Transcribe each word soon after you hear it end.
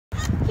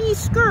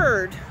mini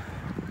skirt.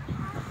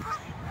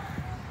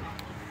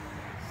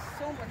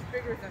 So much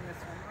bigger than this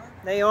one, huh?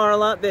 They are a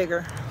lot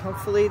bigger.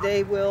 Hopefully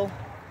they will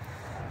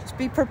just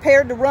be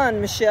prepared to run,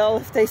 Michelle,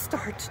 if they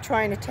start to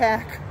try and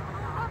attack.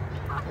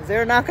 Because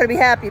they're not going to be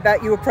happy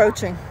about you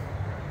approaching.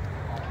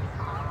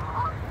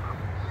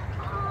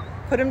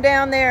 Put them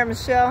down there,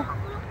 Michelle.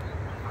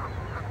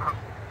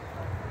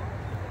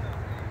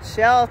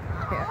 Michelle,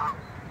 yeah.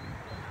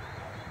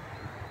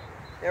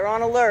 They're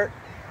on alert.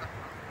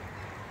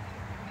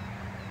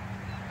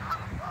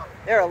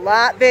 They're a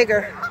lot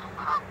bigger.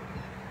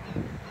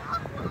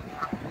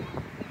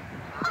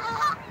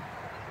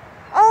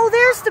 Oh,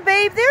 there's the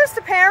babe. There's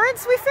the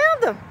parents. We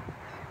found them.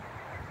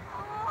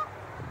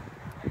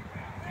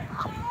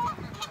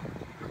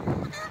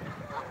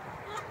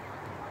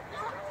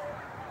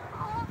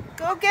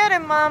 Go get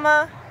him,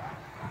 Mama.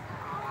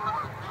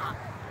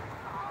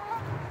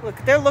 Look,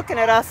 they're looking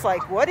at us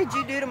like, what did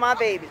you do to my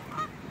baby?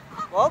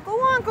 Well, go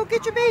on. Go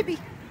get your baby.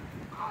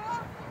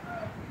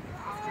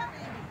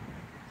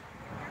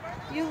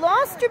 You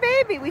lost your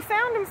baby. We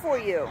found him for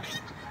you.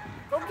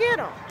 Go get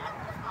him.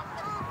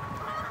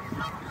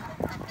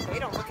 They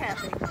don't look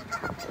happy.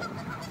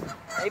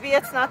 Maybe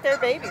it's not their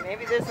baby.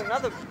 Maybe there's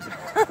another.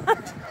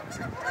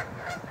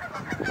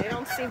 They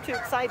don't seem too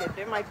excited.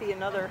 There might be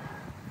another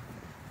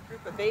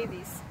group of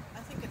babies.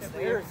 I think it's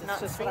theirs. It's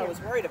just what I was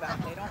worried about.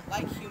 They don't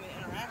like human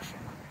interaction.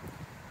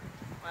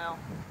 Well,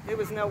 there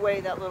was no way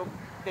that little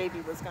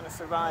baby was going to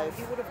survive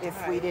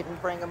if we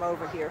didn't bring him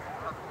over here.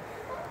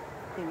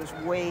 He was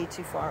way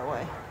too far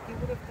away. He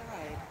would have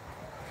died.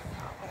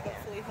 But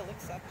hopefully he'll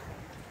accept him.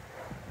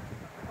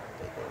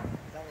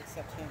 They'll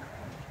accept him.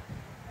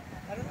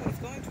 I don't know, he's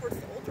going towards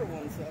the older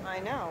ones though. I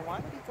know. Why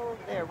would he go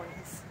over there when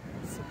his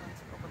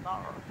siblings are over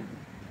there?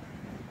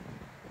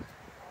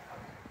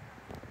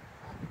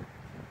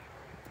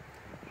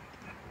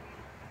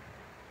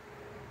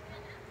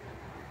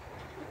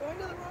 You're going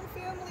to the wrong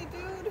family,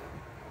 dude.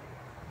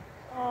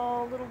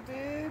 Oh, little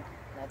dude.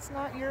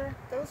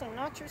 Those are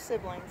not your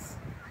siblings.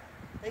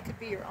 They could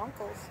be your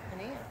uncles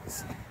and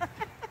aunts. I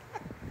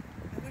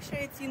wish I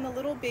had seen the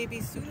little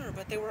babies sooner,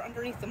 but they were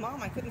underneath the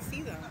mom. I couldn't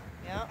see them.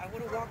 Yeah. I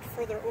would have walked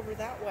further over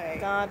that way.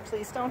 God,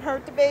 please don't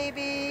hurt the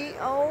baby.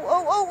 Oh,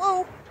 oh, oh,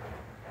 oh.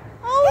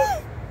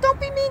 Oh,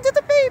 don't be mean to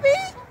the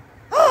baby.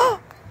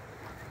 Oh.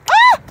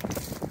 Ah!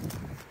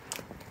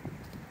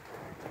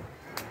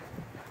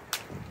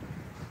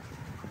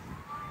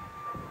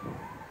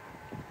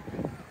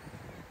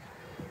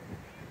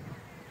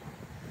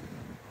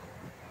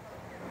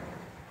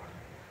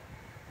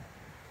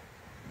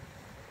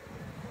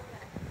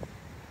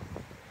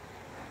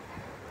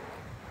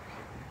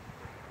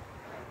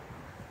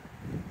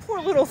 Poor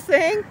little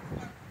thing.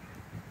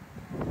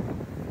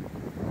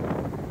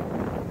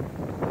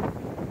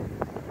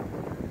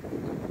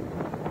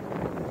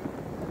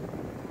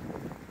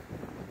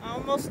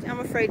 I'm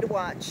afraid to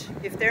watch.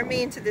 If they're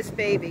mean to this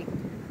baby.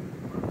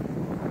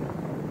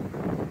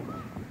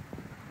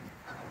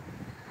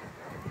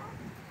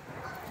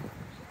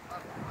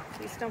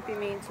 Please don't be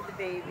mean to the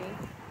baby.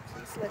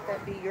 Please let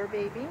that be your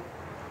baby.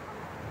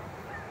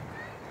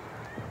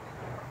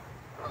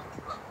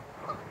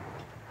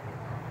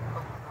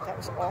 That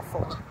was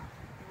awful.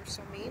 You were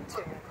so mean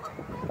to him.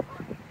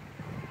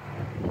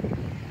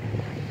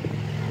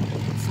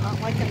 It's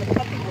not like in the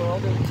puppy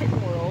world or the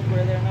kitten world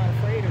where they're not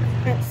afraid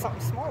of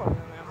something smaller than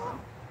them.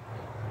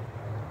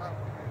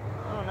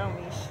 I don't know,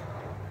 Mish.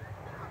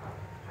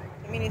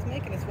 I mean, he's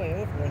making his way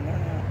over and they're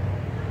not.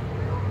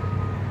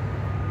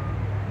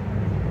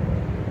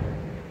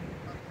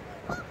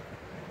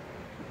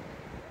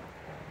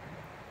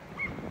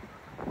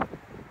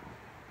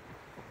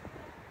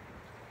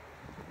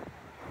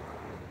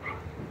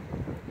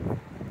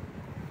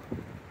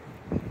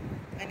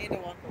 I need to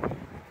walk away.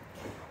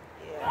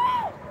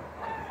 Yeah.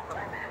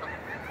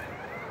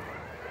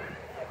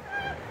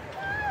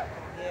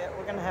 Yeah,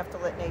 we're going to have to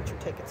let nature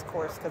take its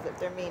course because if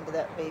they're mean to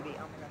that baby,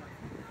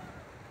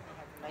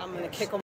 I'm going to kick them.